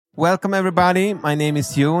Welcome, everybody. My name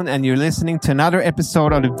is Jon, and you're listening to another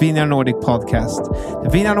episode of the Vineyard Nordic podcast. The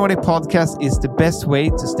Vineyard Nordic podcast is the best way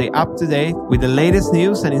to stay up to date with the latest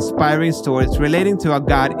news and inspiring stories relating to how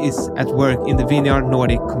God is at work in the Vineyard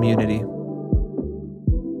Nordic community.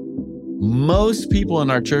 Most people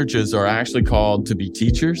in our churches are actually called to be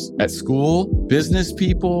teachers at school, business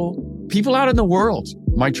people out in the world.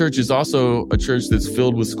 My church is also a church that's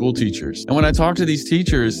filled with school teachers. And when I talk to these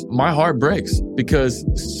teachers, my heart breaks because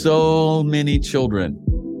so many children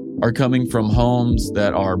are coming from homes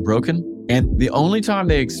that are broken. And the only time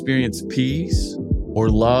they experience peace or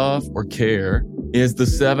love or care is the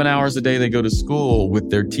 7 hours a day they go to school with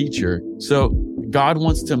their teacher. So God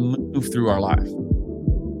wants to move through our life.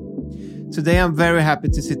 Today, I'm very happy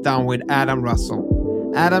to sit down with Adam Russell.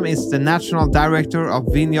 Adam is the National Director of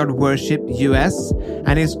Vineyard Worship US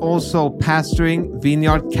and is also pastoring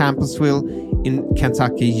Vineyard Campbellsville in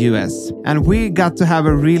Kentucky, US. And we got to have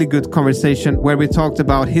a really good conversation where we talked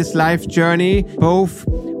about his life journey, both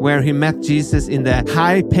where he met Jesus in the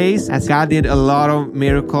high pace as God did a lot of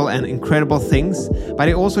miracle and incredible things. But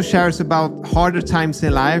he also shares about harder times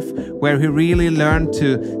in life where he really learned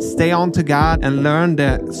to stay on to God and learn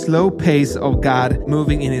the slow pace of God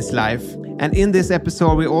moving in his life. And in this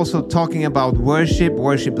episode, we're also talking about worship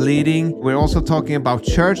leading. We're also talking about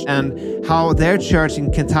church and how their church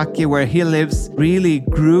in Kentucky, where he lives, really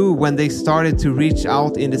grew when they started to reach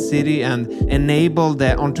out in the city and enable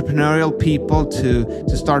the entrepreneurial people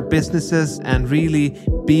to start businesses and really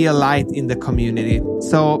be a light in the community.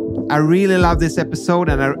 So I really love this episode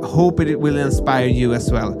and I hope it will inspire you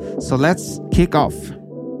as well. So let's kick off.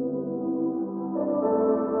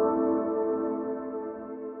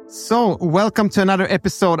 So, welcome to another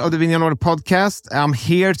episode of the Vineyard Nordic podcast. I'm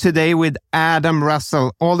here today with Adam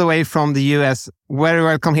Russell, all the way from the US. Very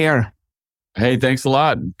welcome here. Hey, thanks a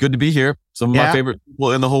lot. Good to be here. Some of my favorite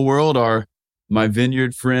people in the whole world are my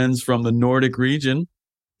vineyard friends from the Nordic region.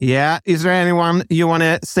 Yeah. Is there anyone you want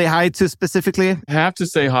to say hi to specifically? I have to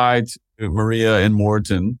say hi to Maria and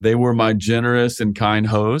Morten. They were my generous and kind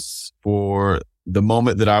hosts for the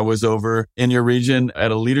moment that I was over in your region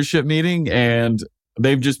at a leadership meeting, and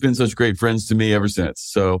they've just been such great friends to me ever since.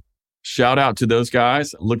 So shout out to those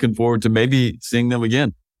guys. Looking forward to maybe seeing them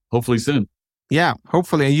again, hopefully soon. Yeah,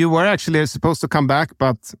 hopefully. You were actually supposed to come back,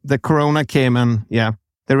 but the corona came and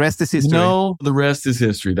the rest is history. No, the rest is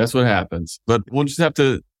history. That's what happens. But we'll just have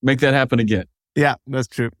to make that happen again. Yeah, that's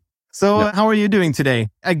true. So How are you doing today?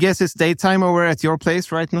 I guess it's daytime over at your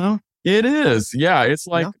place right now? It is. Yeah. It's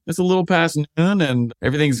like, It's a little past noon and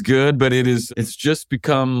everything's good, but it's just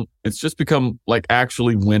become like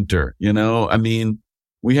actually winter, you know? I mean,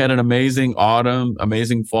 we had an amazing autumn,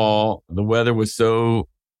 amazing fall. The weather was so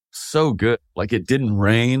good. Like it didn't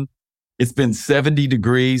rain. It's been 70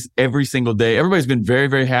 degrees every single day. Everybody's been very,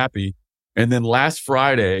 very happy. And then last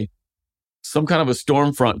Friday, some kind of a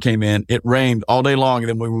storm front came in. It rained all day long. And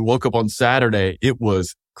then when we woke up on Saturday, it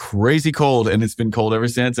was crazy cold, and it's been cold ever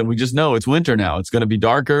since. And we just know it's winter now. It's going to be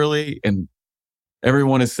dark early and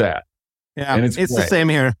everyone is sad. Yeah, and it's the same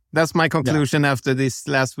here. That's my conclusion after this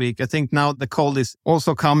last week. I think now the cold is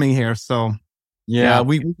also coming here. So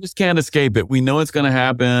we just can't escape it. We know it's going to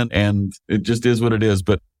happen and it just is what it is.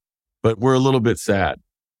 But we're a little bit sad.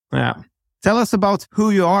 Yeah. Tell us about who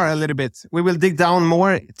you are a little bit. We will dig down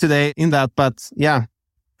more today in that. But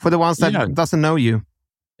for the ones that doesn't know you.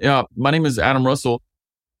 Yeah, my name is Adam Russell.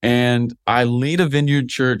 And I lead a vineyard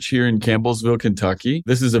church here in Campbellsville, Kentucky.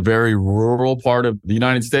 This is a very rural part of the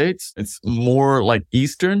United States. It's more like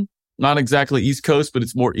Eastern, not exactly East Coast, but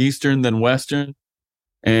it's more Eastern than Western.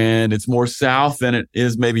 And it's more South than it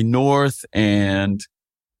is maybe North, and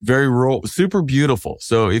very rural, super beautiful.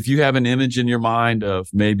 So if you have an image in your mind of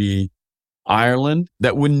maybe Ireland,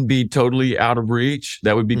 that wouldn't be totally out of reach.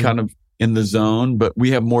 That would be kind of in the zone, but we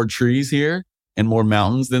have more trees here and more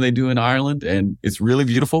mountains than they do in Ireland. And it's really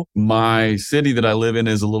beautiful. My city that I live in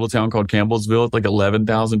is a little town called Campbellsville. It's like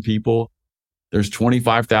 11,000 people. There's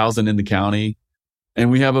 25,000 in the county. And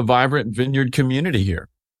we have a vibrant vineyard community here.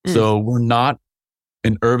 So we're not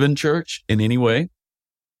an urban church in any way.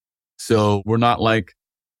 So we're not like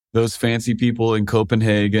those fancy people in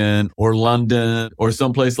Copenhagen or London or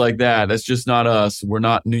someplace like that. That's just not us. We're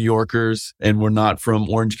not New Yorkers, and we're not from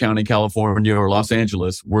Orange County, California or Los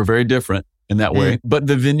Angeles. We're very different in that way. But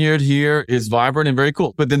the vineyard here is vibrant and very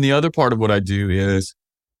cool. But then the other part of what I do is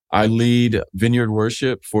I lead vineyard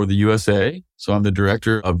worship for the USA. So I'm the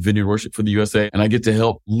director of vineyard worship for the USA, and I get to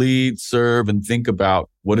help lead, serve, and think about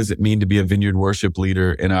what does it mean to be a vineyard worship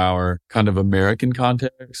leader in our kind of American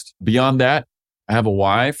context. Beyond that, I have a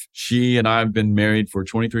wife. She and I have been married for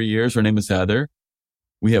 23 years. Her name is Heather.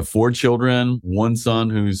 We have 4 children, one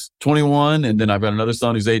son who's 21, and then I've got another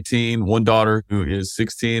son who's 18, one daughter who is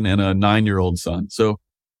 16, and a 9-year-old son. So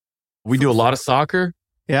we do a lot of soccer.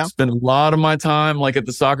 Yeah. Spend a lot of my time like at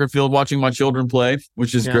the soccer field watching my children play,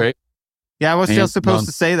 which is great. Yeah, I was just supposed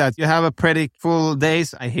to say that. You have a pretty full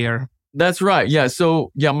days, I hear. That's right. Yeah.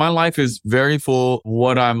 So my life is very full.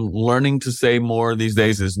 What I'm learning to say more these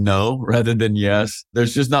days is no rather than yes.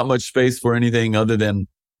 There's just not much space for anything other than,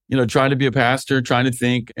 trying to be a pastor, trying to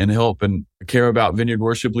think and help and care about Vineyard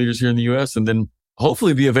worship leaders here in the U.S. and then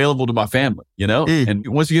hopefully be available to my family, And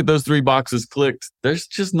once you get those 3 boxes clicked, there's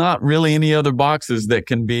just not really any other boxes that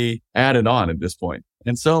can be added on at this point.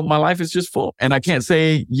 And so my life is just full and I can't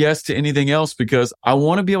say yes to anything else because I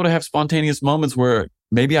want to be able to have spontaneous moments where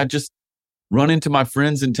maybe I just run into my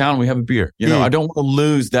friends in town. We have a beer. I don't want to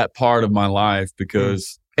lose that part of my life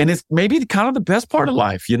because, and it's maybe kind of the best part of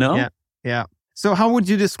life, Yeah. Yeah. So how would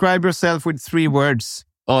you describe yourself with 3 words?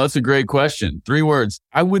 Oh, that's a great question. 3 words.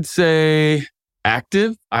 I would say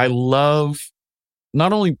active. I love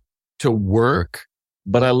not only to work,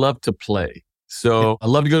 but I love to play. So I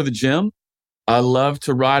love to go to the gym. I love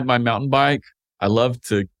to ride my mountain bike. I love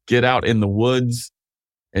to get out in the woods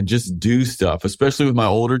and just do stuff, especially with my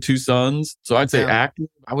older 2 sons. So I'd say active.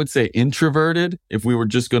 I would say introverted if we were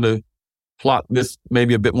just going to plot this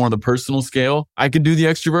maybe a bit more on the personal scale. I could do the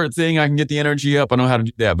extrovert thing. I can get the energy up. I know how to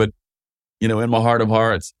do that. But, in my heart of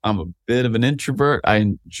hearts, I'm a bit of an introvert. I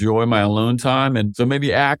enjoy my alone time. And so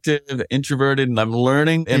maybe active, introverted, and I'm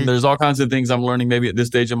learning. And there's all kinds of things I'm learning maybe at this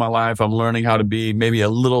stage of my life. I'm learning how to be maybe a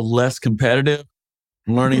little less competitive.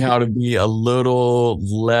 I'm learning how to be a little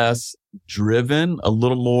less driven, a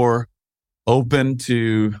little more open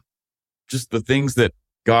to just the things that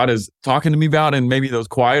God is talking to me about and maybe those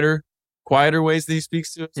quieter ways that he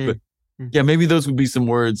speaks to us. But maybe those would be some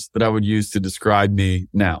words that I would use to describe me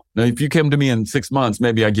now. Now, if you came to me in 6 months,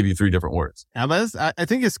 maybe I'd give you 3 different words. Yeah, but I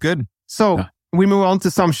think it's good. So we move on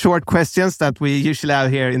to some short questions that we usually have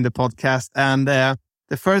here in the podcast. And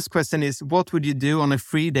the first question is, what would you do on a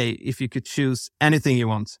free day if you could choose anything you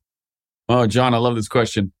want? Oh, John, I love this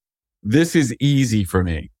question. This is easy for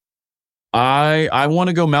me. I want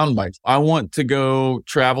to go mountain bike. I want to go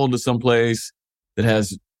travel to some place that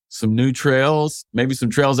has some new trails, maybe some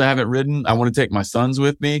trails I haven't ridden. I want to take my sons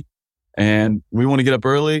with me and we want to get up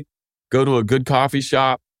early, go to a good coffee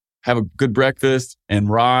shop, have a good breakfast and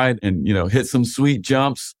ride and, hit some sweet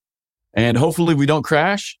jumps. And hopefully we don't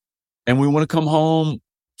crash and we want to come home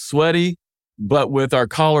sweaty, but with our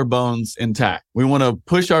collarbones intact. We want to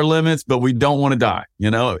push our limits, but we don't want to die,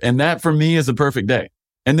 and that for me is a perfect day.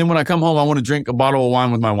 And then when I come home, I want to drink a bottle of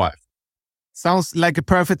wine with my wife. Sounds like a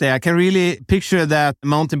perfect day. I can really picture that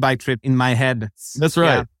mountain bike trip in my head. That's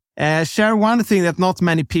right. Yeah. Share one thing that not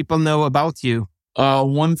many people know about you.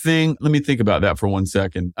 One thing, let me think about that for 1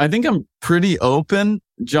 second. I think I'm pretty open,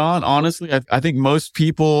 John. Honestly, I think most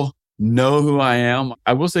people know who I am.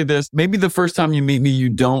 I will say this, maybe the first time you meet me, you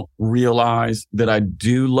don't realize that I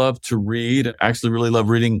do love to read. I actually really love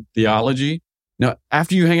reading theology. Now,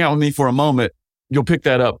 after you hang out with me for a moment, you'll pick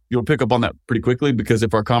that up. You'll pick up on that pretty quickly because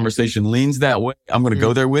if our conversation leans that way, I'm going to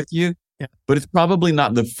go there with you. Yeah. But it's probably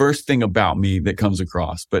not the first thing about me that comes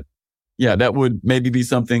across. But yeah, that would maybe be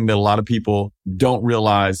something that a lot of people don't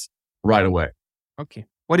realize right away. Okay.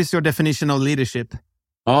 What is your definition of leadership?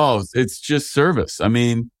 Oh, it's just service. I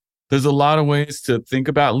mean, there's a lot of ways to think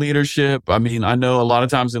about leadership. I mean, I know a lot of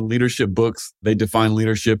times in leadership books, they define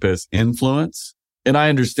leadership as influence. And I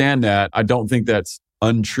understand that. I don't think that's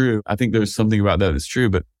untrue. I think there's something about that that's true,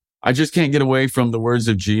 but I just can't get away from the words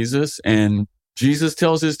of Jesus. And Jesus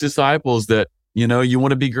tells his disciples that, you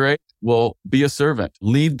want to be great? Well, be a servant,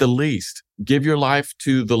 lead the least, give your life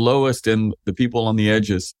to the lowest and the people on the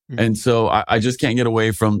edges. And so I just can't get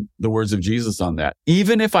away from the words of Jesus on that.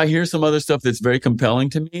 Even if I hear some other stuff that's very compelling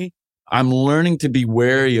to me, I'm learning to be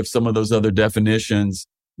wary of some of those other definitions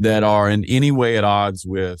that are in any way at odds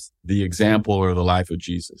with the example or the life of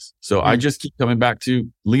Jesus. So I just keep coming back to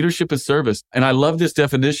leadership as service. And I love this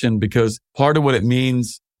definition because part of what it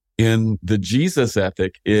means in the Jesus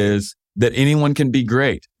ethic is that anyone can be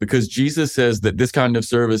great because Jesus says that this kind of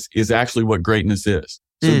service is actually what greatness is.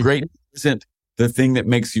 So greatness isn't the thing that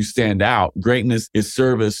makes you stand out. Greatness is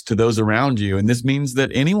service to those around you. And this means that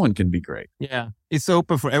anyone can be great. Yeah. It's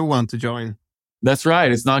open for everyone to join. That's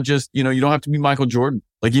right. It's not just, you don't have to be Michael Jordan.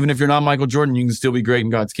 Like even if you're not Michael Jordan, you can still be great in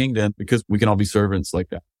God's kingdom because we can all be servants like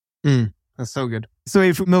that. That's so good. So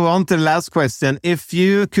if we move on to the last question, if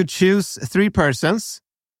you could choose 3 persons,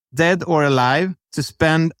 dead or alive, to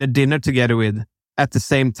spend a dinner together with at the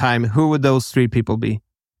same time, who would those 3 people be?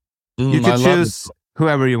 You could choose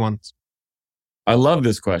whoever you want. I love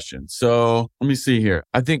this question. So let me see here.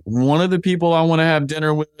 I think one of the people I want to have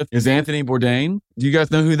dinner with is Anthony Bourdain. Do you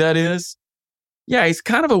guys know who that is? Yeah, he's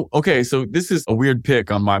kind of okay, so this is a weird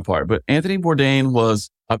pick on my part, but Anthony Bourdain was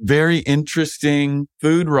a very interesting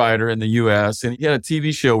food writer in the US, and he had a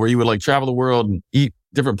TV show where he would like travel the world and eat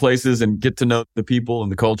different places and get to know the people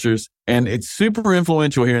and the cultures. And it's super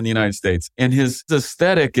influential here in the United States. And his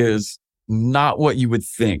aesthetic is not what you would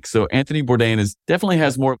think. So Anthony Bourdain definitely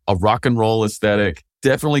has more a rock and roll aesthetic,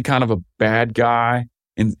 definitely kind of a bad guy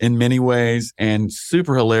in many ways and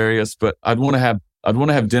super hilarious. But I'd want to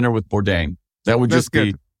have dinner with Bourdain. That would just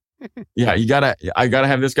be, yeah, I gotta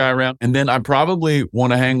have this guy around. And then I probably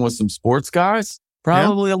want to hang with some sports guys,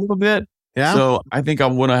 probably a little bit. Yeah. So I think I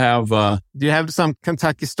want to have, do you have some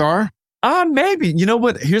Kentucky Star? Maybe. You know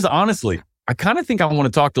what? Honestly, I kind of think I want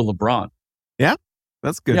to talk to LeBron. Yeah.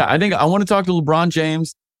 That's good. Yeah. I think I want to talk to LeBron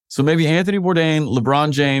James. So maybe Anthony Bourdain,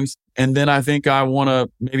 LeBron James. And then I think I want to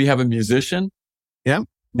maybe have a musician. Yeah.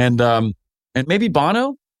 And maybe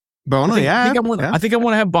Bono. Bono, I think I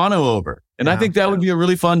want to have Bono over. And I think that would be a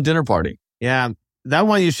really fun dinner party. Yeah. That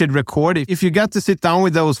one you should record. If you got to sit down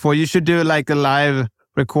with those four, you should do like a live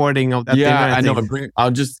recording of that dinner. Yeah, I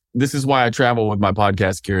know. This is why I travel with my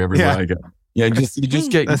podcast gear everywhere I go. Yeah, you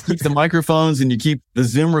keep the microphones and you keep the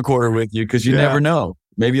Zoom recorder with you because you never know.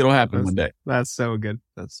 Maybe it'll happen one day. That's so good.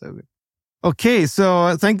 Okay,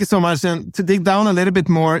 so thank you so much. And to dig down a little bit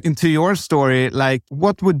more into your story, like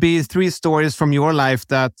what would be 3 stories from your life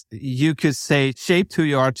that you could say shaped who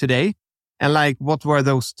you are today? And like, what were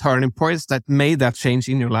those turning points that made that change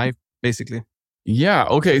in your life, basically? Yeah.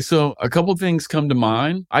 Okay. So a couple of things come to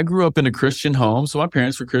mind. I grew up in a Christian home. So my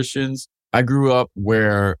parents were Christians. I grew up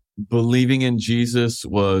where believing in Jesus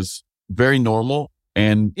was very normal,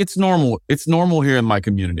 and it's normal. It's normal here in my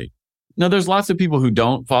community. Now, there's lots of people who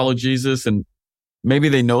don't follow Jesus, and maybe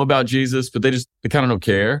they know about Jesus, but they kind of don't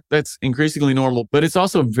care. That's increasingly normal, but it's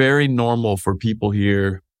also very normal for people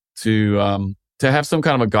here to have some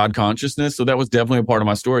kind of a God consciousness. So that was definitely a part of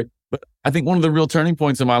my story. But I think one of the real turning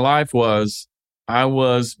points in my life was I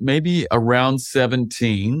was maybe around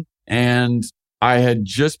 17 and I had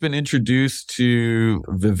just been introduced to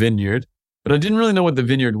the Vineyard, but I didn't really know what the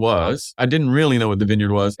Vineyard was.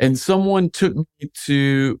 And someone took me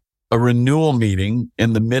to a renewal meeting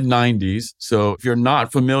in the mid 90s. So if you're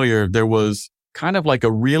not familiar, there was kind of like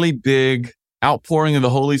a really big outpouring of the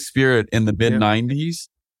Holy Spirit in the mid 90s.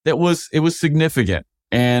 It was significant,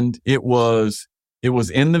 and it was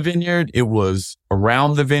in the Vineyard. It was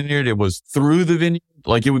around the Vineyard. It was through the Vineyard.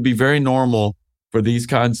 Like, it would be very normal for these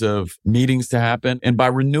kinds of meetings to happen. And by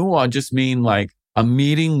renewal, I just mean like a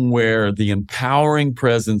meeting where the empowering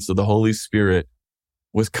presence of the Holy Spirit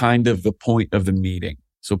was kind of the point of the meeting.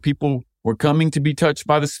 So people were coming to be touched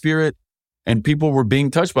by the Spirit, and people were being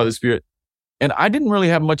touched by the Spirit. And I didn't really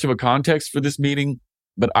have much of a context for this meeting,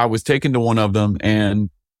 but I was taken to one of them. And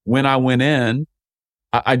when I went in,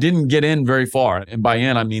 I didn't get in very far. And by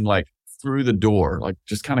in, I mean like through the door, like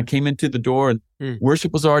just kind of came into the door, and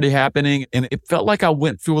worship was already happening. And it felt like I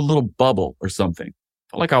went through a little bubble or something. It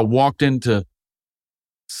felt like I walked into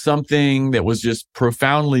something that was just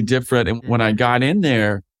profoundly different. And when I got in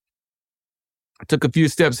there, I took a few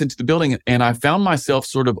steps into the building, and I found myself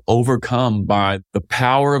sort of overcome by the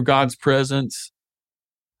power of God's presence.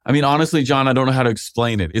 I mean, honestly, John, I don't know how to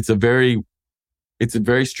explain it. It's a very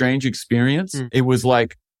strange experience. It was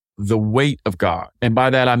like the weight of God. And by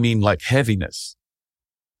that, I mean like heaviness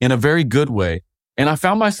in a very good way. And I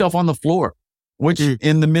found myself on the floor, which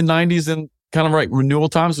in the mid 90s and kind of like renewal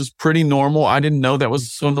times was pretty normal. I didn't know that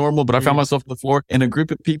was so normal, but I found myself on the floor, and a group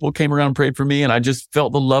of people came around and prayed for me, and I just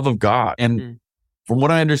felt the love of God. And from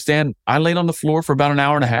what I understand, I laid on the floor for about an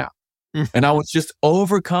hour and a half, and I was just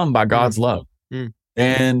overcome by God's love.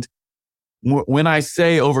 And when I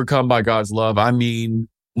say overcome by God's love, I mean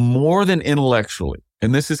more than intellectually.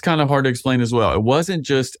 And this is kind of hard to explain as well. It wasn't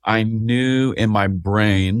just I knew in my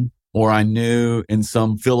brain, or I knew in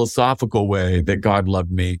some philosophical way that God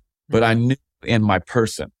loved me, but I knew in my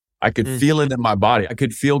person. I could feel it in my body. I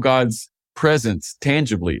could feel God's presence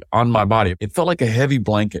tangibly on my body. It felt like a heavy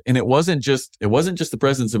blanket. And it wasn't just the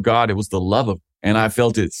presence of God. It was the love of, and I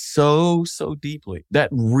felt it so deeply. That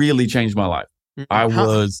really changed my life.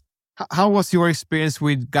 How was your experience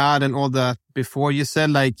with God and all that before? You said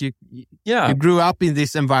like you grew up in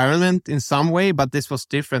this environment in some way, but this was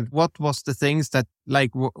different. What was the things that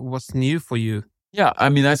like was new for you? Yeah, I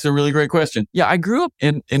mean, that's a really great question. Yeah, I grew up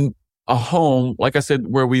in a home, like I said,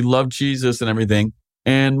 where we loved Jesus and everything.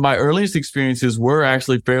 And my earliest experiences were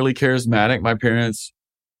actually fairly charismatic. My parents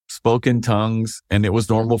spoke in tongues, and it was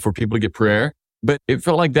normal for people to get prayer, but it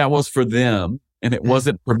felt like that was for them. and it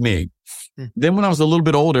wasn't for me. Then when I was a little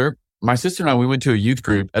bit older, my sister and I, we went to a youth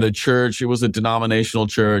group at a church. It was a denominational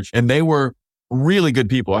church, and they were really good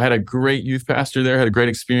people. I had a great youth pastor there, had a great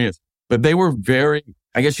experience, but they were very,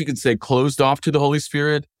 I guess you could say, closed off to the Holy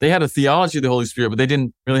Spirit. They had a theology of the Holy Spirit, but they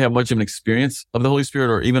didn't really have much of an experience of the Holy Spirit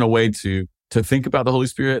or even a way to think about the Holy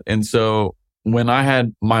Spirit. And so when I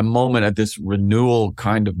had my moment at this renewal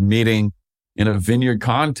kind of meeting in a vineyard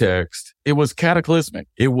context, it was cataclysmic.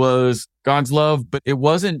 It was God's love, but it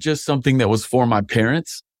wasn't just something that was for my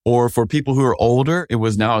parents or for people who are older. It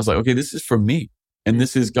was now, I was like, okay, this is for me. And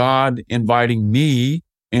this is God inviting me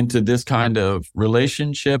into this kind of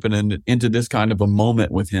relationship and into this kind of a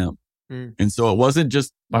moment with him. And so it wasn't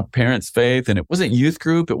just my parents' faith, and it wasn't youth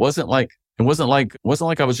group. It wasn't like I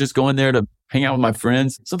was just going there to hang out with my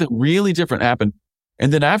friends. Something really different happened.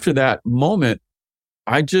 And then after that moment,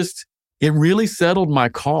 it really settled my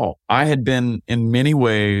call. I had been in many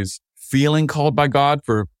ways feeling called by God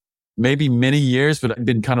for maybe many years, but I'd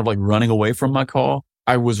been kind of like running away from my call.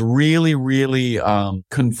 I was really, really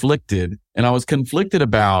conflicted. And I was conflicted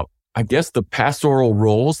about, I guess, the pastoral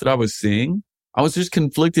roles that I was seeing. I was just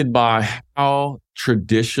conflicted by how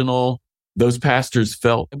traditional those pastors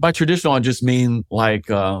felt. And by traditional, I just mean like,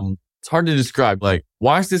 it's hard to describe. Like,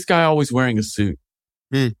 why is this guy always wearing a suit?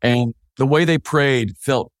 And the way they prayed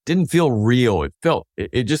didn't feel real.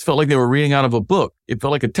 It just felt like they were reading out of a book. It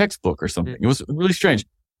felt like a textbook or something. It was really strange.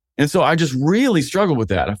 And so I just really struggled with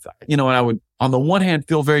that. And I would, on the one hand,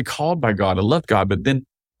 feel very called by God. I loved God. But then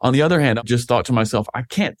on the other hand, I just thought to myself, I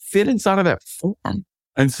can't fit inside of that form.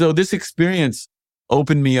 And so this experience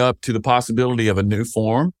opened me up to the possibility of a new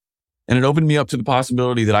form. And it opened me up to the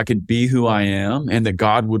possibility that I could be who I am and that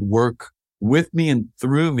God would work with me and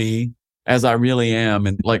through me as I really am.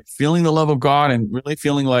 And like feeling the love of God and really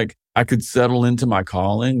feeling like I could settle into my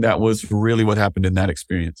calling. That was really what happened in that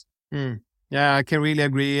experience. Yeah, I can really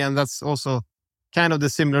agree. And that's also kind of the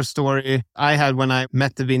similar story I had when I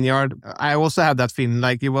met the Vineyard. I also had that feeling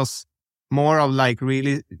like it was more of like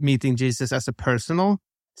really meeting Jesus as a personal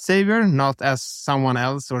savior, not as someone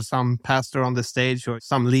else or some pastor on the stage or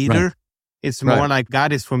some leader. Right. It's more like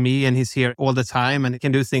God is for me and he's here all the time and he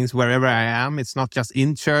can do things wherever I am. It's not just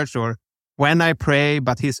in church or when I pray,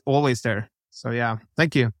 but he's always there. So yeah,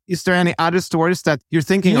 thank you. Is there any other stories that you're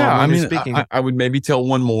thinking of when you're speaking? I would maybe tell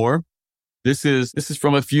one more. This is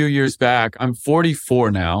from a few years back. I'm 44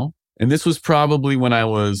 now, and this was probably when I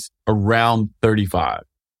was around 35.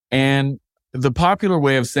 And the popular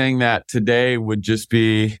way of saying that today would just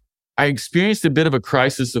be, I experienced a bit of a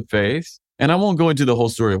crisis of faith, and I won't go into the whole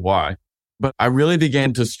story of why, but I really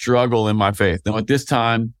began to struggle in my faith. Now, at this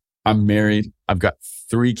time, I'm married. I've got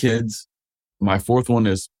 3 kids. My 4th one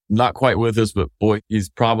is not quite with us, but boy, he's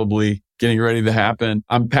probably getting ready to happen.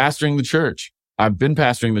 I'm pastoring the church. I've been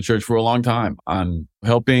pastoring the church for a long time. I'm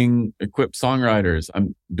helping equip songwriters.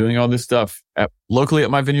 I'm doing all this stuff locally at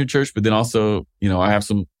my Vineyard church, but then also, I have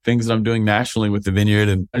some things that I'm doing nationally with the Vineyard.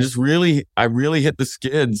 And I really hit the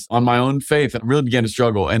skids on my own faith. I really began to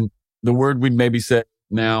struggle. And the word we'd maybe say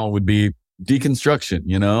now would be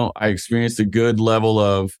deconstruction. I experienced a good level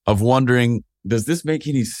of wondering, does this make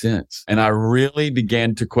any sense? And I really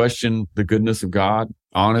began to question the goodness of God.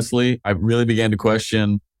 Honestly, I really began to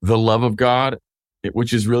question the love of God,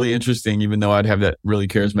 which is really interesting, even though I'd have that really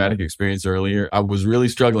charismatic experience earlier. I was really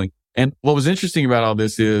struggling. And what was interesting about all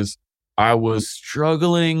this is I was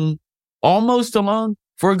struggling almost alone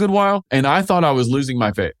for a good while. And I thought I was losing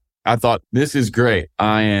my faith. I thought, this is great.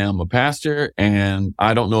 I am a pastor and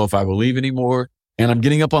I don't know if I believe anymore. And I'm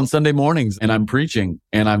getting up on Sunday mornings and I'm preaching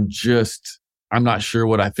and I'm not sure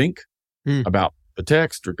what I think about the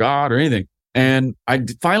text or God or anything. And I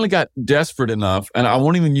finally got desperate enough, and I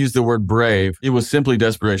won't even use the word brave. It was simply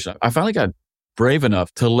desperation. I finally got brave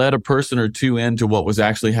enough to let a person or two into what was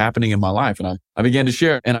actually happening in my life. And I began to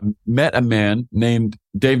share, and I met a man named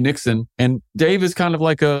Dave Nixon. And Dave is kind of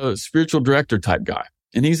like a spiritual director type guy.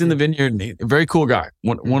 And he's in the Vineyard, and a very cool guy,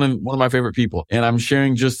 one of my favorite people. And I'm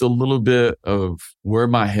sharing just a little bit of where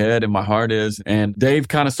my head and my heart is. And Dave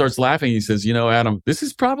kind of starts laughing. He says, Adam, this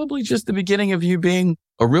is probably just the beginning of you being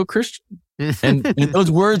a real Christian. and those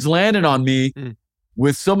words landed on me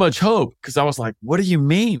with so much hope, because I was like, what do you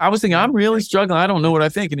mean? I was thinking, I'm really struggling. I don't know what I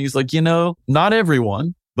think. And he's like, not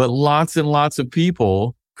everyone, but lots and lots of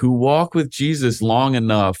people who walk with Jesus long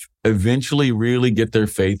enough eventually really get their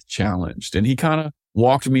faith challenged. And he kind of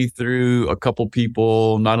walked me through a couple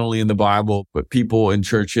people, not only in the Bible, but people in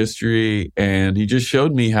church history. And he just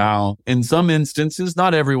showed me how in some instances,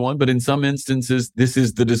 not everyone, but in some instances, this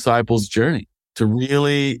is the disciples' journey to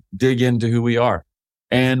really dig into who we are.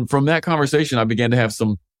 And from that conversation, I began to have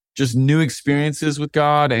some just new experiences with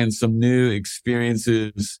God and some new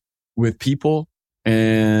experiences with people,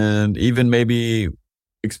 and even maybe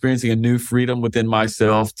experiencing a new freedom within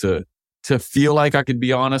myself to feel like I could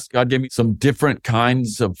be honest. God gave me some different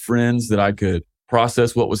kinds of friends that I could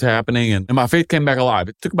process what was happening. And my faith came back alive.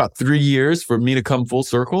 It took about 3 years for me to come full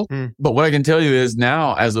circle. But what I can tell you is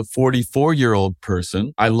now, as a 44-year-old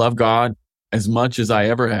person, I love God as much as I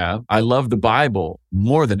ever have. I love the Bible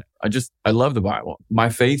more than I love the Bible. My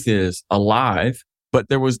faith is alive, but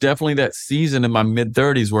there was definitely that season in my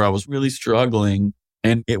mid-30s where I was really struggling,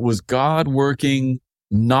 and it was God working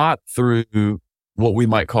not through what we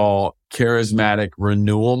might call charismatic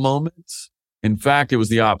renewal moments. In fact, it was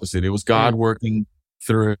the opposite. It was God working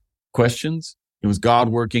through questions. It was God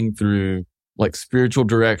working through like spiritual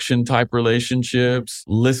direction type relationships,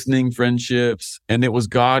 listening friendships. And it was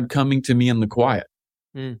God coming to me in the quiet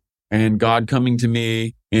and God coming to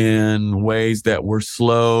me in ways that were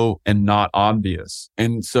slow and not obvious.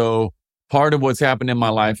 And so part of what's happened in my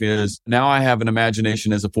life is now I have an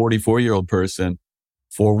imagination as a 44-year-old person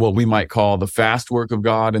for what we might call the fast work of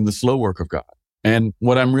God and the slow work of God. And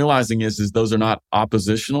what I'm realizing is those are not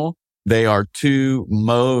oppositional. They are two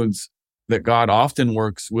modes that God often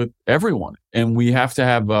works with everyone. And we have to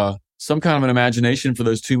have some kind of an imagination for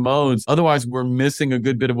those two modes. Otherwise, we're missing a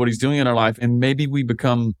good bit of what he's doing in our life. And maybe we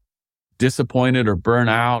become disappointed or burn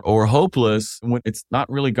out or hopeless when it's not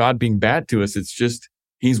really God being bad to us. It's just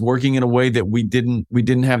he's working in a way that we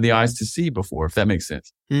didn't have the eyes to see before, if that makes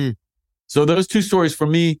sense. So those two stories for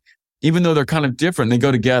me, even though they're kind of different, they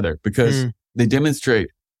go together because they demonstrate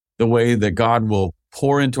the way that God will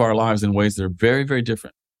pour into our lives in ways that are very, very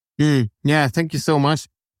different. Yeah, thank you so much.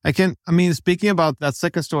 Speaking about that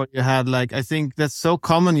second story you had, like, I think that's so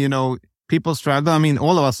common, people struggle.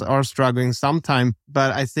 All of us are struggling sometime,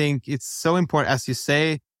 but I think it's so important, as you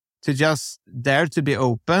say, to just dare to be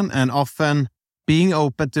open, and often being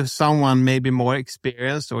open to someone maybe more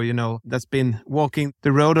experienced or, that's been walking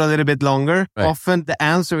the road a little bit longer. Right. Often the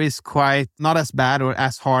answer is quite not as bad or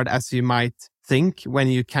as hard as you might think when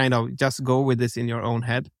you kind of just go with this in your own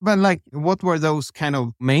head. But like, what were those kind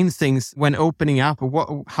of main things when opening up?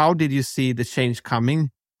 How did you see the change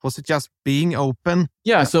coming? Was it just being open?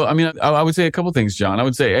 Yeah. So, I would say a couple of things, John. I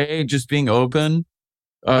would say, just being open.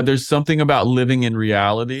 There's something about living in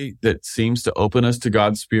reality that seems to open us to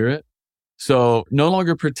God's Spirit. So no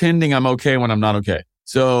longer pretending I'm okay when I'm not okay.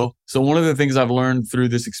 So one of the things I've learned through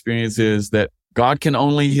this experience is that God can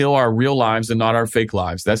only heal our real lives and not our fake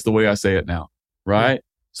lives. That's the way I say it now, right?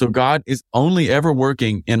 So God is only ever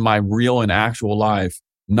working in my real and actual life,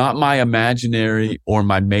 not my imaginary or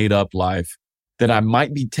my made up life that I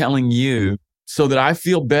might be telling you so that I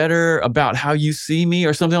feel better about how you see me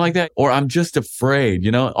or something like that. Or I'm just afraid,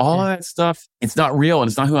 all of that stuff. It's not real and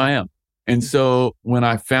it's not who I am. And so when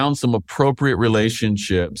I found some appropriate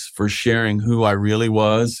relationships for sharing who I really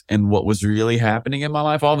was and what was really happening in my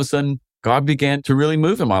life, all of a sudden, God began to really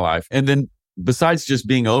move in my life. And then besides just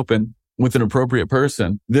being open with an appropriate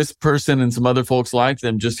person, this person and some other folks like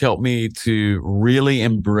them just helped me to really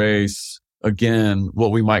embrace, again,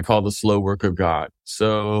 what we might call the slow work of God.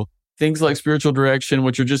 So things like spiritual direction,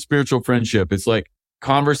 which are just spiritual friendship. It's like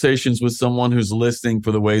conversations with someone who's listening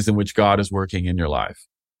for the ways in which God is working in your life.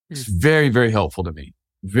 It's very, very helpful to me.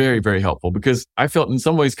 Very, very helpful because I felt in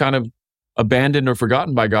some ways kind of abandoned or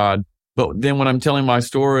forgotten by God. But then when I'm telling my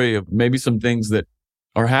story of maybe some things that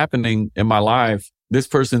are happening in my life, this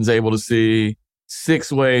person's able to see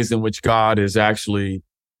 6 ways in which God is actually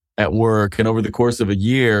at work. And over the course of a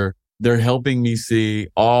year, they're helping me see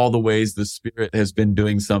all the ways the Spirit has been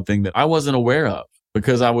doing something that I wasn't aware of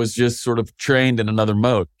because I was just sort of trained in another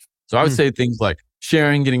mode. So I would say things like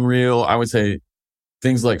sharing, getting real. I would say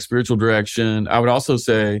things like spiritual direction. I would also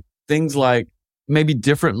say things like maybe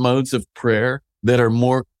different modes of prayer that are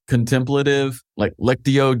more contemplative, like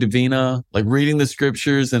Lectio Divina, like reading the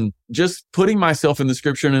scriptures and just putting myself in the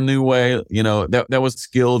scripture in a new way. That was a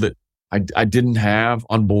skill that I didn't have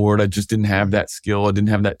on board. I just didn't have that skill. I didn't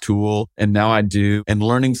have that tool. And now I do. And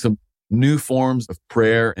learning some new forms of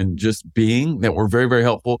prayer and just being that were very, very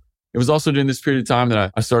helpful. It was also during this period of time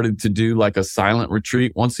that I started to do like a silent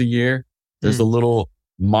retreat once a year. There's a little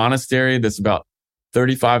monastery that's about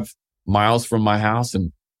 35 miles from my house.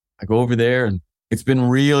 And I go over there and it's been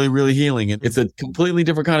really, really healing. And it's a completely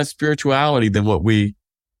different kind of spirituality than what we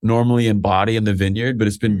normally embody in the vineyard, but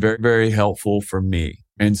it's been very, very helpful for me.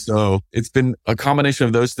 And so it's been a combination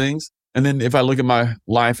of those things. And then if I look at my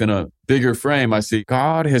life in a bigger frame, I see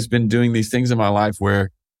God has been doing these things in my life where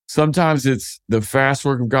sometimes it's the fast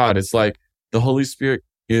work of God. It's like the Holy Spirit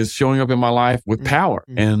is showing up in my life with power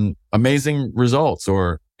and amazing results,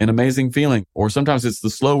 an amazing feeling. Or sometimes it's the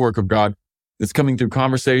slow work of God that's coming through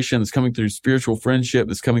conversation, it's coming through spiritual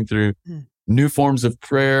friendship, it's coming through new forms of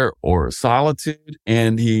prayer or solitude.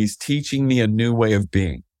 And he's teaching me a new way of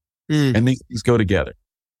being. And these things go together.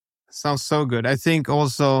 Sounds so good. I think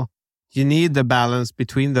also you need the balance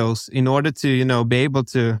between those in order to, be able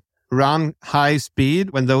to run high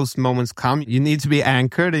speed when those moments come. You need to be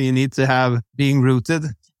anchored and you need to have being rooted.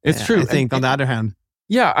 It's true. I think on the other hand.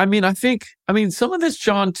 Yeah. I think some of this,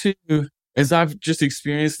 John, too, as I've just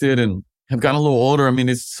experienced it and have gotten a little older,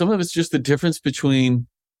 some of it's just the difference between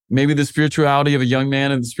maybe the spirituality of a young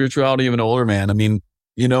man and the spirituality of an older man.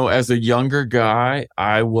 As a younger guy,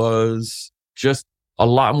 I was just a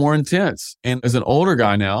lot more intense. And as an older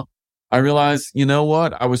guy now, I realized,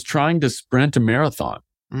 I was trying to sprint a marathon.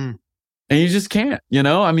 And you just can't, you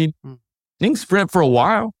can sprint for a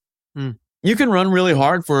while. You can run really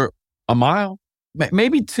hard for a mile,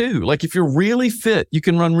 maybe two. Like if you're really fit, you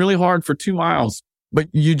can run really hard for 2 miles, but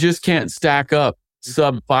you just can't stack up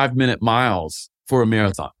sub 5-minute miles for a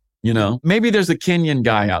marathon. Maybe there's a Kenyan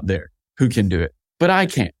guy out there who can do it, but I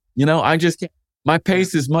can't, I just can't. My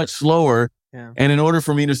pace is much slower. Yeah. And in order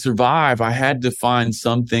for me to survive, I had to find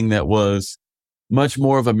something that was much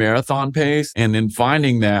more of a marathon pace. And in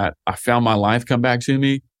finding that, I found my life come back to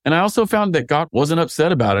me. And I also found that God wasn't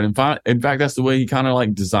upset about it. In fact, that's the way he kind of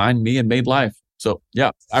like designed me and made life. So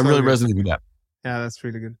yeah, I really resonate with that. Yeah, that's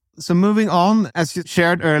really good. So moving on, as you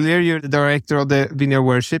shared earlier, you're the director of the Vineyard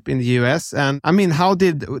Worship in the US. And how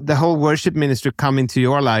did the whole worship ministry come into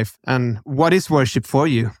your life? And what is worship for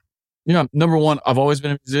you? Number one, I've always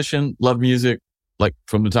been a musician, loved music. Like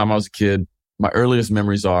from the time I was a kid, my earliest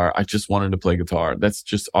memories are I just wanted to play guitar. That's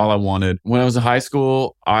just all I wanted. When I was in high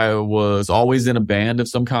school, I was always in a band of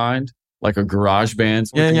some kind, like a garage band.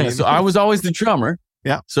 Yeah. So I was always the drummer.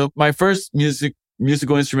 Yeah. So my first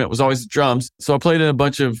musical instrument was always the drums. So I played in a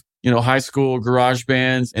bunch of, high school garage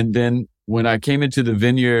bands. And then when I came into the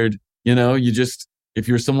Vineyard, if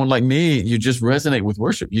you're someone like me, you just resonate with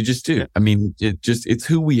worship. You just do. It's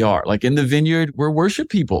who we are. Like in the Vineyard, we're worship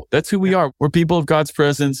people. That's who we are. We're people of God's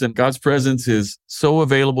presence, and God's presence is so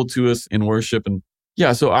available to us in worship. And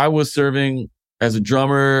so I was serving as a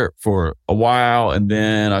drummer for a while, and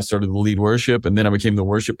then I started to lead worship, and then I became the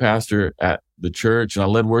worship pastor at the church, and I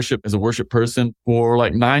led worship as a worship person for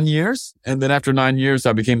like 9 years. And then after 9 years,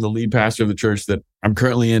 I became the lead pastor of the church that I'm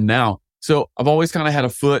currently in now. So I've always kind of had a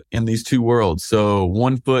foot in these two worlds. So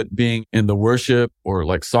one foot being in the worship or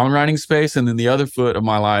like songwriting space. And then the other foot of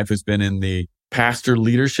my life has been in the pastor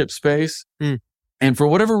leadership space. And for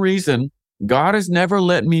whatever reason, God has never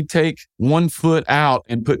let me take one foot out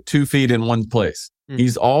and put 2 feet in one place.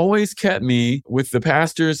 He's always kept me with the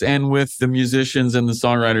pastors and with the musicians and the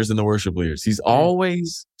songwriters and the worship leaders. He's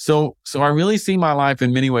always, so I really see my life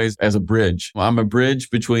in many ways as a bridge. I'm a bridge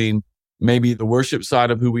between maybe the worship side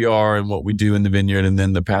of who we are and what we do in the Vineyard, and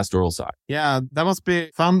then the pastoral side. Yeah, that must be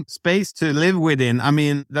a fun space to live within.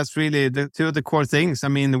 That's really the two of the core things.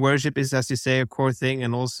 The worship is, as you say, a core thing,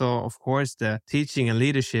 and also, of course, the teaching and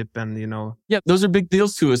leadership and, Yeah, those are big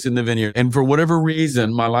deals to us in the Vineyard. And for whatever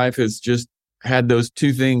reason, my life has just had those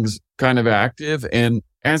two things kind of active. And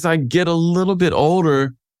as I get a little bit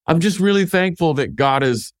older, I'm just really thankful that God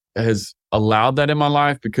has allowed that in my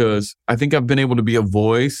life, because I think I've been able to be a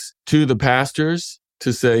voice to the pastors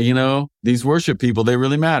to say, these worship people, they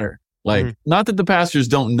really matter. Like, not that the pastors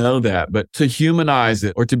don't know that, but to humanize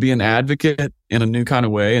it or to be an advocate in a new kind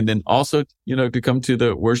of way. And then also, to come to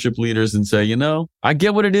the worship leaders and say, I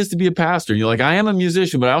get what it is to be a pastor. You're like, I am a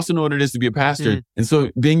musician, but I also know what it is to be a pastor. And so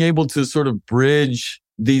being able to sort of bridge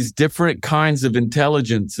these different kinds of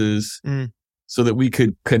intelligences so that we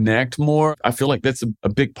could connect more. I feel like that's a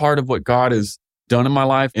big part of what God has done in my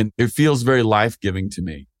life. And it feels very life-giving to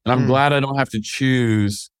me. And I'm glad I don't have to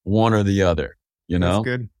choose one or the other, That's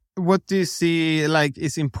good. What do you see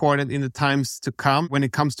is important in the times to come when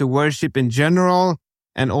it comes to worship in general,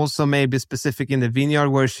 and also maybe specific in the Vineyard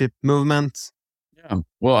worship movement? Yeah.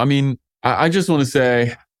 Well, I just want to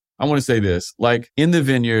say this, like in the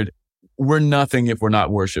Vineyard, we're nothing if we're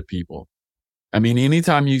not worship people.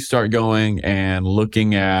 Anytime you start going and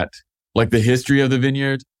looking at like the history of the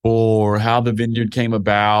Vineyard, or how the Vineyard came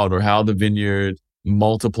about, or how the Vineyard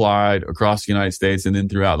multiplied across the United States and then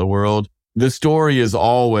throughout the world, the story is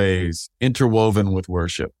always interwoven with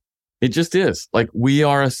worship. It just is. Like, we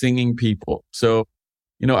are a singing people. So,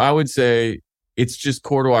 I would say it's just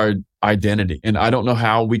core to our identity. And I don't know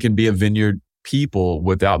how we can be a Vineyard people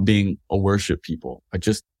without being a worship people.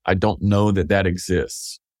 I don't know that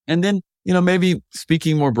exists. And then, maybe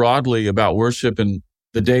speaking more broadly about worship and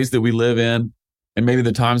the days that we live in, and maybe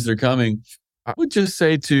the times that are coming, I would just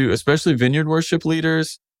say to especially Vineyard worship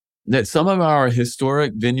leaders, that some of our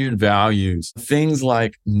historic vineyard values, things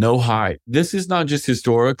like no hype, this is not just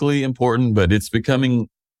historically important, but it's becoming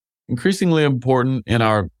increasingly important in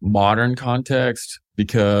our modern context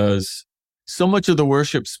because so much of the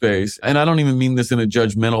worship space, and I don't even mean this in a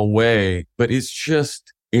judgmental way, but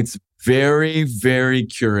it's very, very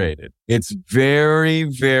curated. It's very,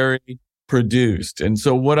 very produced. And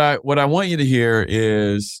so what I want you to hear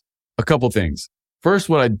is a couple things. First,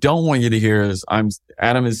 what I don't want you to hear is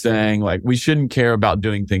Adam is saying like, we shouldn't care about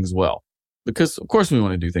doing things well, because of course we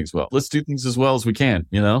want to do things well. Let's do things as well as we can,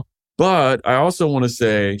 But I also want to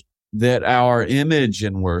say that our image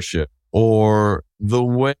in worship, or the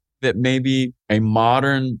way that maybe a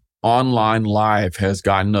modern online life has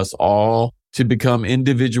gotten us all to become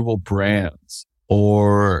individual brands,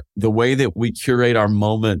 or the way that we curate our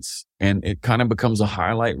moments and it kind of becomes a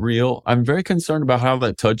highlight reel. I'm very concerned about how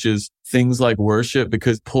that touches things like worship,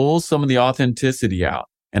 because it pulls some of the authenticity out.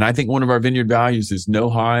 And I think one of our vineyard values is no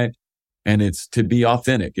hype, and it's to be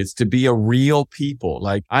authentic. It's to be a real people.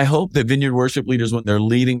 Like, I hope that vineyard worship leaders, when they're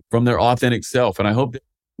leading from their authentic self, and I hope that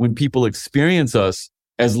when people experience us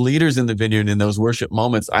as leaders in the vineyard in those worship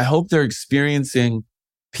moments, I hope they're experiencing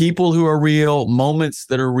people who are real, moments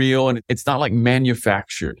that are real, and it's not like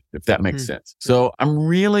manufactured, if that makes sense. So I'm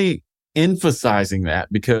really emphasizing that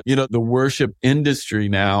because, the worship industry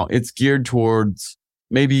now, it's geared towards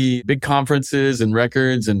maybe big conferences and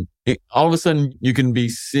records, and all of a sudden you can be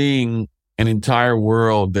seeing an entire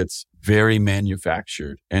world that's very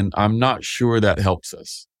manufactured. And I'm not sure that helps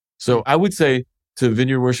us. So I would say to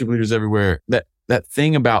vineyard worship leaders everywhere, that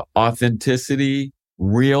thing about authenticity,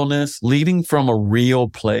 realness, leading from a real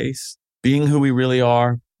place, being who we really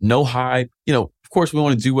are, no hype. Of course, we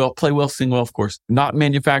want to do well, play well, sing well, of course, not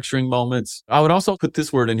manufacturing moments. I would also put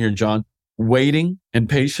this word in here, John, waiting and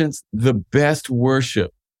patience. The best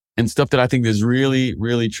worship and stuff that I think is really,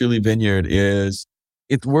 really, truly vineyard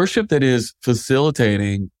it's worship that is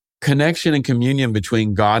facilitating connection and communion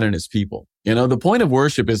between God and his people. The point of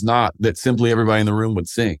worship is not that simply everybody in the room would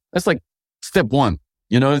sing. That's like step one.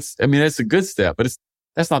 It's a good step, but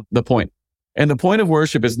that's not the point. And the point of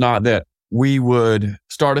worship is not that we would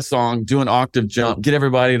start a song, do an octave jump, get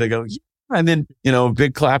everybody to go, yeah, and then,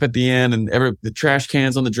 big clap at the end and the trash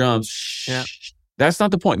cans on the drums. Yeah. That's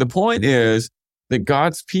not the point. The point is that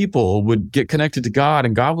God's people would get connected to God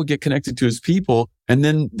and God would get connected to his people. And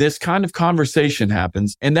then this kind of conversation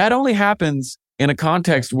happens. And that only happens in a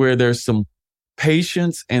context where there's some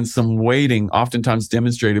patience and some waiting, oftentimes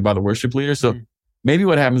demonstrated by the worship leader. So maybe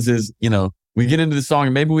what happens is, we get into the song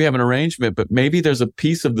and maybe we have an arrangement, but maybe there's a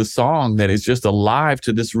piece of the song that is just alive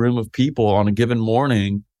to this room of people on a given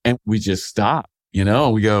morning. And we just stop, we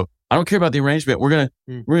go, I don't care about the arrangement. We're going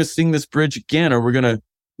to sing this bridge again, or we're going to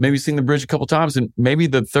maybe sing the bridge a couple times. And maybe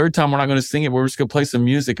the third time we're not going to sing it. We're just going to play some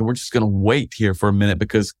music and we're just going to wait here for a minute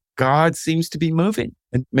because God seems to be moving,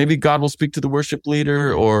 and maybe God will speak to the worship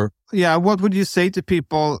leader or. Yeah. What would you say to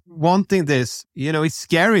people wanting this? It's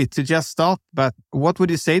scary to just stop, but what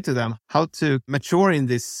would you say to them? How to mature in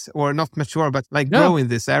this, or not mature, but grow in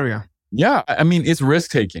this area? Yeah. It's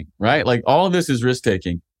risk taking, right? Like all of this is risk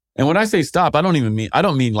taking. And when I say stop, I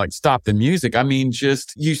don't mean like stop the music. I mean,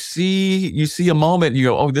 just you see a moment and you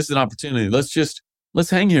go, oh, this is an opportunity. Let's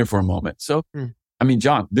hang here for a moment. So,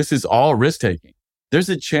 John, this is all risk taking. There's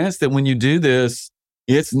a chance that when you do this,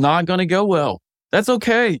 it's not going to go well. That's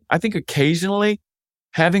okay. I think occasionally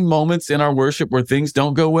having moments in our worship where things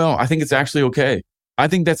don't go well, I think it's actually okay. I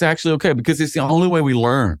think that's actually okay because it's the only way we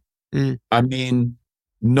learn.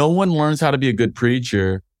 No one learns how to be a good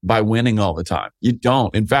preacher by winning all the time. You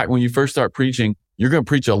don't. In fact, when you first start preaching, you're going to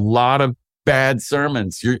preach a lot of bad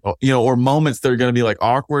sermons, or moments that are going to be like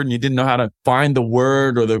awkward and you didn't know how to find the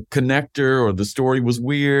word or the connector, or the story was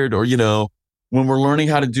weird, or, when we're learning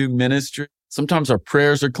how to do ministry, sometimes our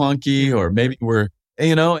prayers are clunky, or maybe we're,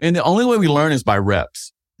 and the only way we learn is by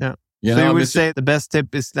reps. Yeah. So you would say the best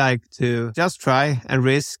tip is to just try and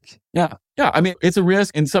risk. Yeah. Yeah. It's a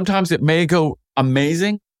risk, and sometimes it may go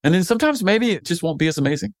amazing. And then sometimes maybe it just won't be as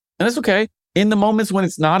amazing. And that's okay. In the moments when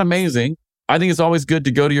it's not amazing, I think it's always good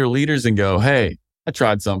to go to your leaders and go, hey, I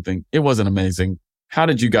tried something. It wasn't amazing. How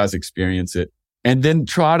did you guys experience it? And then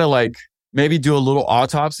try to maybe do a little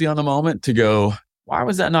autopsy on the moment to go, why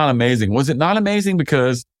was that not amazing? Was it not amazing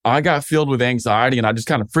because I got filled with anxiety and I just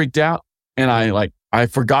kind of freaked out and I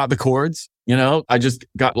forgot the chords, I just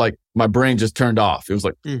got my brain just turned off. It was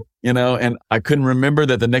and I couldn't remember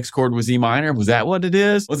that the next chord was E minor. Was that what it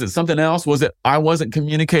is? Was it something else? Was it I wasn't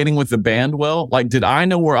communicating with the band well? Did I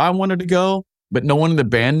know where I wanted to go, but no one in the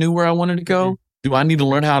band knew where I wanted to go? Do I need to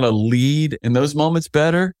learn how to lead in those moments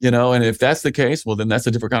better? And if that's the case, well, then that's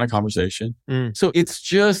a different kind of conversation. So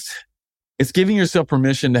it's giving yourself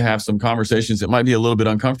permission to have some conversations that might be a little bit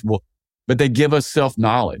uncomfortable, but they give us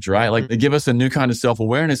self-knowledge, right? Like they give us a new kind of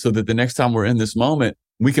self-awareness so that the next time we're in this moment,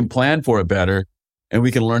 we can plan for it better and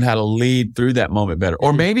we can learn how to lead through that moment better.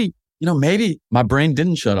 Or maybe my brain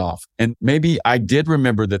didn't shut off and maybe I did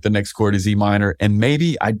remember that the next chord is E minor and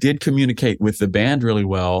maybe I did communicate with the band really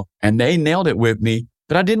well and they nailed it with me,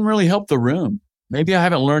 but I didn't really help the room. Maybe I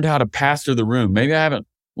haven't learned how to pastor the room. Maybe I haven't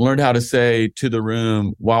learned how to say to the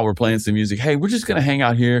room while we're playing some music, hey, we're just going to hang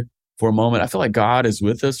out here for a moment. I feel like God is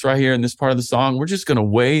with us right here in this part of the song. We're just going to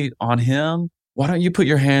wait on him. Why don't you put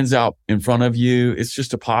your hands out in front of you? It's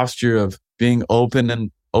just a posture of being open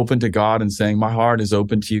to God and saying, my heart is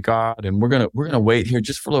open to you, God. And we're going to wait here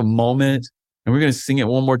just for a moment and we're going to sing it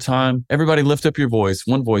one more time. Everybody lift up your voice,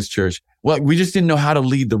 one voice church. Well, we just didn't know how to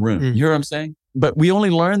lead the room. You hear what I'm saying? But we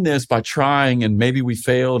only learned this by trying and maybe we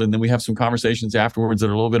failed. And then we have some conversations afterwards that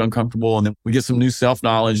are a little bit uncomfortable. And then we get some new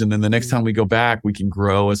self-knowledge. And then the next time we go back, we can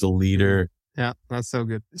grow as a leader. Yeah, that's so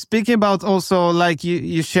good. Speaking about also, like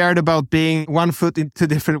you shared about being one foot in two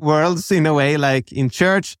different worlds in a way, like in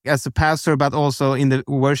church as a pastor, but also in the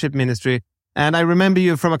worship ministry. And I remember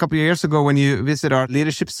you from a couple of years ago when you visited our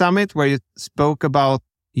leadership summit, where you spoke about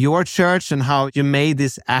your church and how you made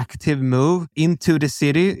this active move into the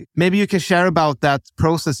city. Maybe you can share about that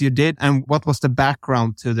process you did and what was the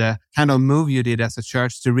background to the kind of move you did as a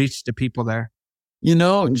church to reach the people there.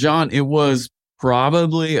 John, it was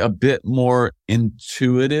probably a bit more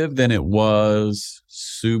intuitive than it was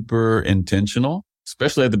super intentional,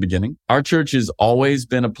 especially at the beginning. Our church has always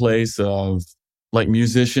been a place of like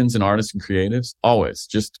musicians and artists and creatives.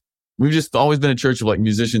 We've just always been a church of like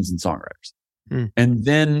musicians and songwriters. And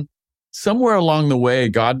then somewhere along the way,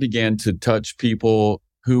 God began to touch people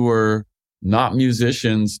who were not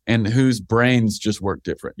musicians and whose brains just work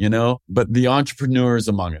different, but the entrepreneurs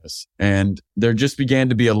among us. And there just began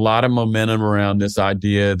to be a lot of momentum around this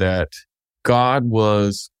idea that God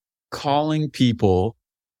was calling people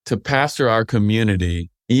to pastor our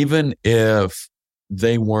community, even if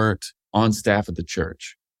they weren't on staff at the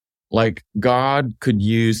church. Like God could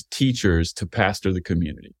use teachers to pastor the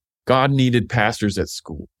community. God needed pastors at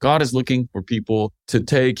school. God is looking for people to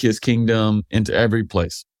take his kingdom into every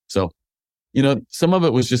place. So, some of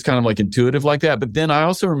it was just kind of like intuitive like that. But then I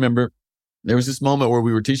also remember there was this moment where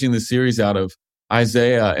we were teaching this series out of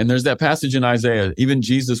Isaiah. And there's that passage in Isaiah. Even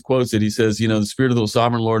Jesus quotes it. He says, the Spirit of the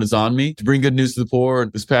sovereign Lord is on me to bring good news to the poor.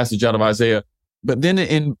 This passage out of Isaiah. But then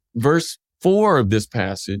in verse 4 of this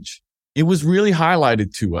passage, it was really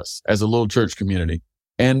highlighted to us as a little church community.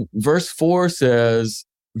 And verse 4 says,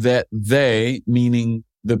 that they, meaning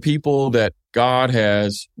the people that God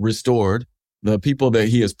has restored, the people that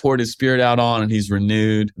he has poured his Spirit out on and he's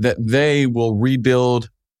renewed, that they will rebuild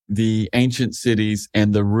the ancient cities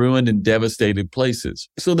and the ruined and devastated places.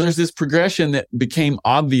 So there's this progression that became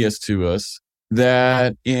obvious to us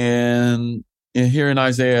that in here in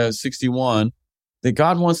Isaiah 61, that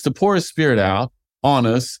God wants to pour his Spirit out on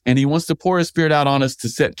us and he wants to pour his Spirit out on us to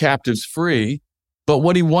set captives free. But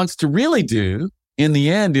what he wants to really do in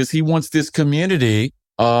the end is he wants this community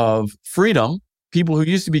of freedom, people who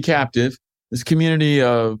used to be captive, this community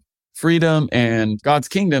of freedom and God's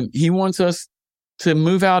kingdom. He wants us to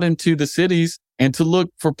move out into the cities and to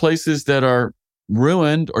look for places that are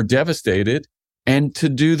ruined or devastated and to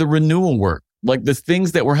do the renewal work. Like the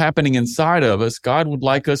things that were happening inside of us, God would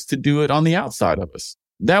like us to do it on the outside of us.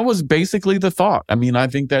 That was basically the thought. I mean, I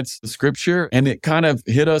think that's the scripture, and it kind of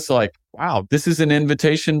hit us like, wow, this is an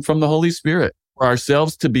invitation from the Holy Spirit for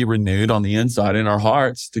ourselves to be renewed on the inside in our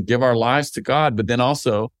hearts, to give our lives to God, but then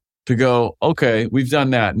also to go, okay, we've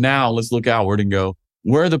done that. Now let's look outward and go,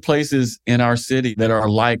 where are the places in our city that are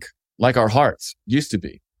like our hearts used to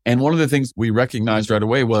be? And one of the things we recognized right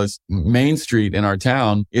away was Main Street in our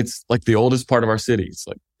town. It's like the oldest part of our city. It's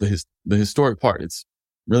like the historic part. It's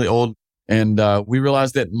really old. And we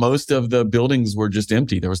realized that most of the buildings were just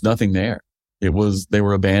empty. There was nothing there. They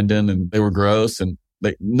were abandoned and they were gross and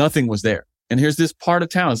nothing was there. And here's this part of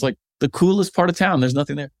town. It's like the coolest part of town. There's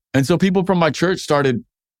nothing there. And so people from my church started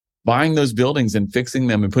buying those buildings and fixing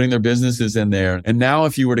them and putting their businesses in there. And now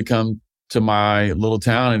if you were to come to my little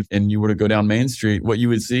town and you were to go down Main Street, what you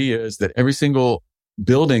would see is that every single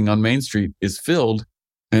building on Main Street is filled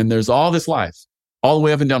and there's all this life all the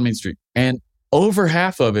way up and down Main Street. And over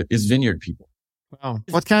half of it is Vineyard people. Wow.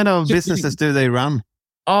 What kind of businesses do they run?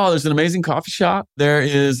 Oh, there's an amazing coffee shop. There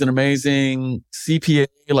is an amazing CPA,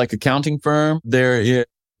 like accounting firm. There is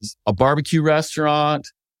a barbecue restaurant.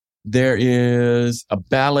 There is a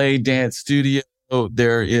ballet dance studio. So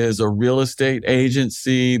there is a real estate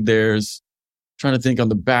agency. There's trying to think on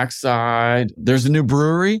the backside. There's a new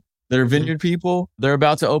brewery. There are vineyard people. They're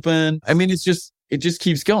about to open. I mean, it just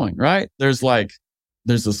keeps going, right? There's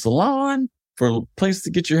a salon for a place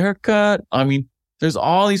to get your hair cut. I mean, there's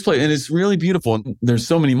all these places and it's really beautiful. And there's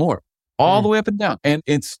so many more all the way up and down. And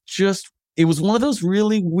it was one of those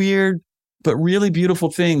really weird, but really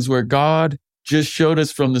beautiful things where God just showed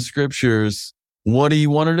us from the scriptures what he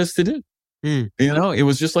wanted us to do. It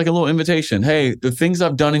was just like a little invitation. Hey, the things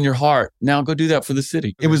I've done in your heart, now go do that for the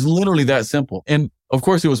city. It was literally that simple. And of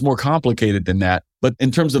course, it was more complicated than that. But in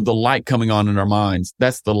terms of the light coming on in our minds,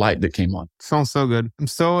 that's the light that came on. Sounds so good. I'm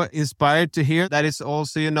so inspired to hear that it's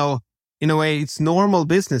also, in a way, it's normal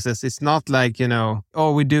businesses. It's not like,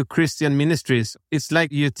 we do Christian ministries. It's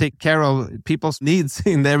like you take care of people's needs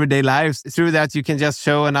in their everyday lives. Through that, you can just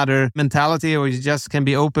show another mentality, or you just can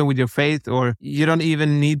be open with your faith, or you don't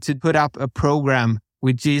even need to put up a program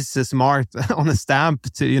with Jesus marked on a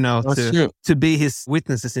stamp to be his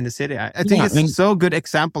witnesses in the city. I think it's so good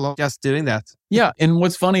example of just doing that. Yeah. And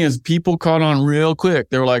what's funny is people caught on real quick.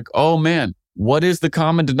 They were like, oh man, what is the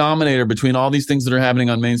common denominator between all these things that are happening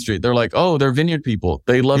on Main Street? They're like, oh, they're vineyard people.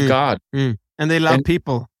 They love God. And they love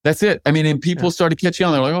people. That's it. I mean, and people started catching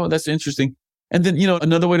on. They're like, oh, that's interesting. And then,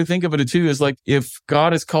 another way to think of it too is like, if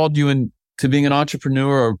God has called you into being an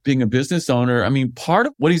entrepreneur or being a business owner, I mean, part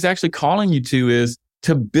of what he's actually calling you to is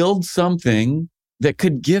to build something that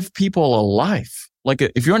could give people a life. Like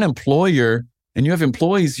if you're an employer and you have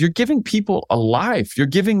employees, you're giving people a life. You're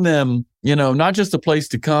giving them, not just a place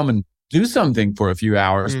to come and do something for a few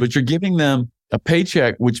hours, but you're giving them a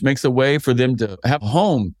paycheck, which makes a way for them to have a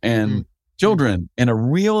home and children and a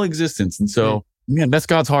real existence. And so, man, that's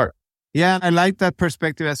God's heart. Yeah, I like that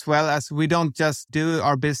perspective as well, as we don't just do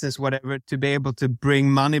our business, whatever, to be able to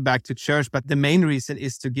bring money back to church. But the main reason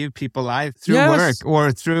is to give people life through work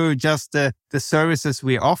or through just the services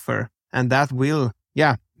we offer. And that will,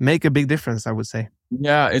 make a big difference, I would say.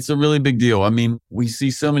 Yeah, it's a really big deal. I mean, we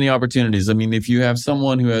see so many opportunities. I mean, if you have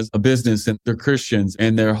someone who has a business and they're Christians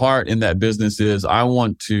and their heart in that business is, I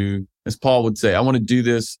want to, as Paul would say, I want to do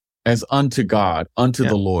this as unto God, unto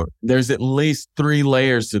the Lord. There's at least 3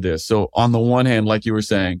 layers to this. So on the one hand, like you were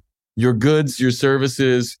saying, your goods, your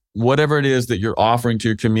services, whatever it is that you're offering to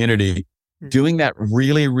your community, doing that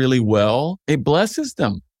really, really well, it blesses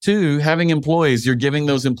them. 2, having employees, you're giving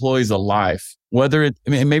those employees a life.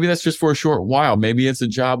 Maybe that's just for a short while. Maybe it's a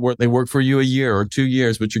job where they work for you a year or 2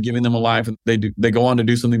 years, but you're giving them a life and they go on to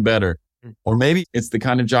do something better. Or maybe it's the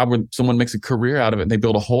kind of job where someone makes a career out of it and they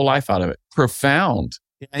build a whole life out of it. Profound.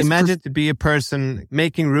 Imagine to be a person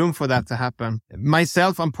making room for that to happen.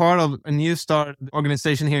 Myself, I'm part of a new start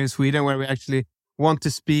organization here in Sweden where we actually want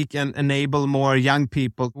to speak and enable more young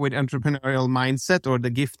people with entrepreneurial mindset or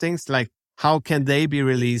the giftings, like how can they be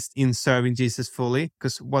released in serving Jesus fully?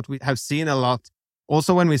 Because what we have seen a lot,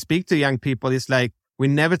 also when we speak to young people, is like, we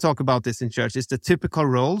never talk about this in church. It's the typical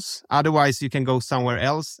roles. Otherwise, you can go somewhere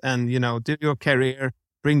else and, do your career,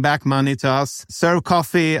 bring back money to us, serve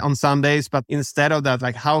coffee on Sundays. But instead of that,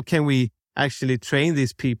 like, how can we actually train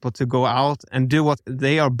these people to go out and do what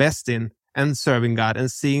they are best in and serving God and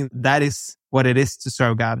seeing that is what it is to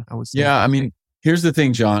serve God, I would say. Yeah, I mean, here's the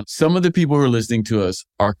thing, John. Some of the people who are listening to us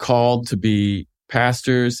are called to be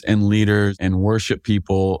pastors and leaders and worship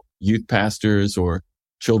people, youth pastors or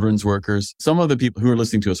children's workers. Some of the people who are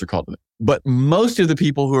listening to us are called to that. But most of the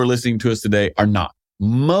people who are listening to us today are not.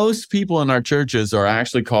 Most people in our churches are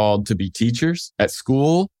actually called to be teachers at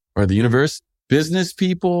school or the university, business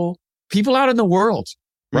people out in the world,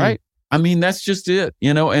 right? I mean, that's just it,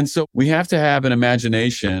 and so we have to have an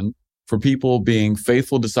imagination for people being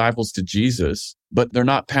faithful disciples to Jesus, but they're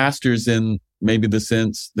not pastors in maybe the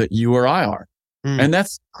sense that you or I are. And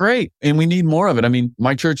that's great. And we need more of it. I mean,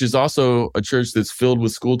 my church is also a church that's filled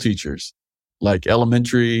with school teachers, like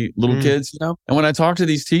elementary little kids, And when I talk to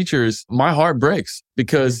these teachers, my heart breaks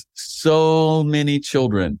because so many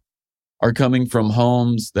children are coming from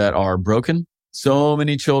homes that are broken. So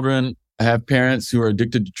many children have parents who are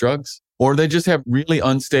addicted to drugs, or they just have really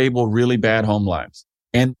unstable, really bad home lives.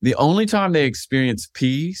 And the only time they experience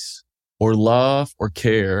peace or love or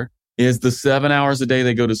care is the 7 hours a day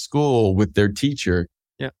they go to school with their teacher.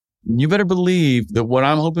 Yeah. You better believe that what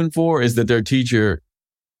I'm hoping for is that their teacher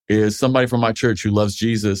is somebody from my church who loves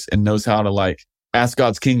Jesus and knows how to ask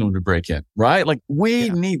God's kingdom to break in, right? Like we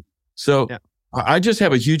need. So I just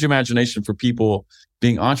have a huge imagination for people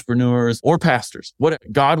being entrepreneurs or pastors. What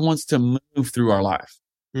God wants to move through our life.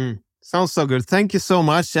 Sounds so good. Thank you so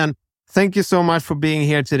much. And thank you so much for being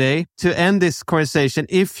here today. To end this conversation,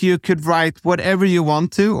 if you could write whatever you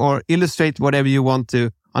want to or illustrate whatever you want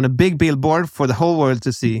to on a big billboard for the whole world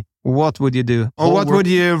to see, what would you do? Or what would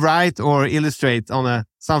you write or illustrate on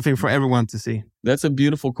something for everyone to see? That's a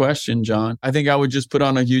beautiful question, John. I think I would just put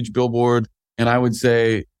on a huge billboard and I would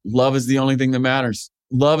say, love is the only thing that matters.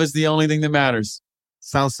 Love is the only thing that matters.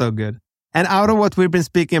 Sounds so good. And out of what we've been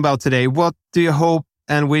speaking about today, what do you hope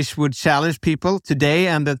and wish would challenge people today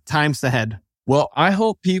and the times ahead? Well, I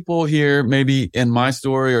hope people hear, maybe in my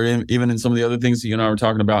story or even in some of the other things that you and I were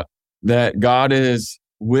talking about, that God is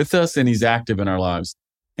with us and he's active in our lives.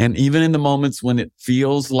 And even in the moments when it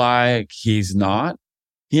feels like he's not,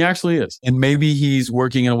 he actually is. And maybe he's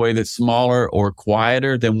working in a way that's smaller or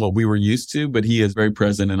quieter than what we were used to, but he is very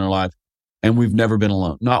present in our life. And we've never been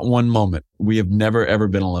alone. Not one moment. We have never, ever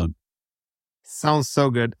been alone. Sounds so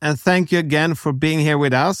good. And thank you again for being here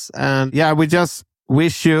with us. And yeah, we just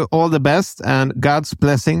wish you all the best and God's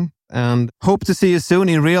blessing, and hope to see you soon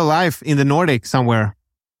in real life in the Nordic somewhere.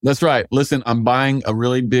 That's right. Listen, I'm buying a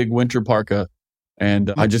really big winter parka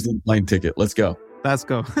and I just need a plane ticket. Let's go. Let's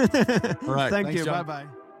go. All right. Thank you. John. Bye-bye.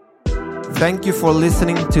 Thank you for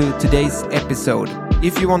listening to today's episode.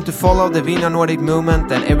 If you want to follow the Vineyard Nordic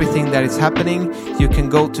movement and everything that is happening, you can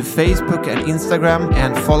go to Facebook and Instagram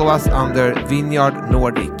and follow us under Vineyard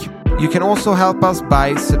Nordic. You can also help us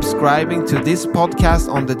by subscribing to this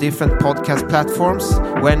podcast on the different podcast platforms.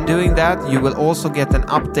 When doing that, you will also get an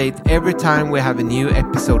update every time we have a new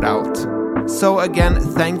episode out. So again,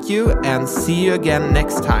 thank you and see you again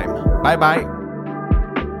next time. Bye bye.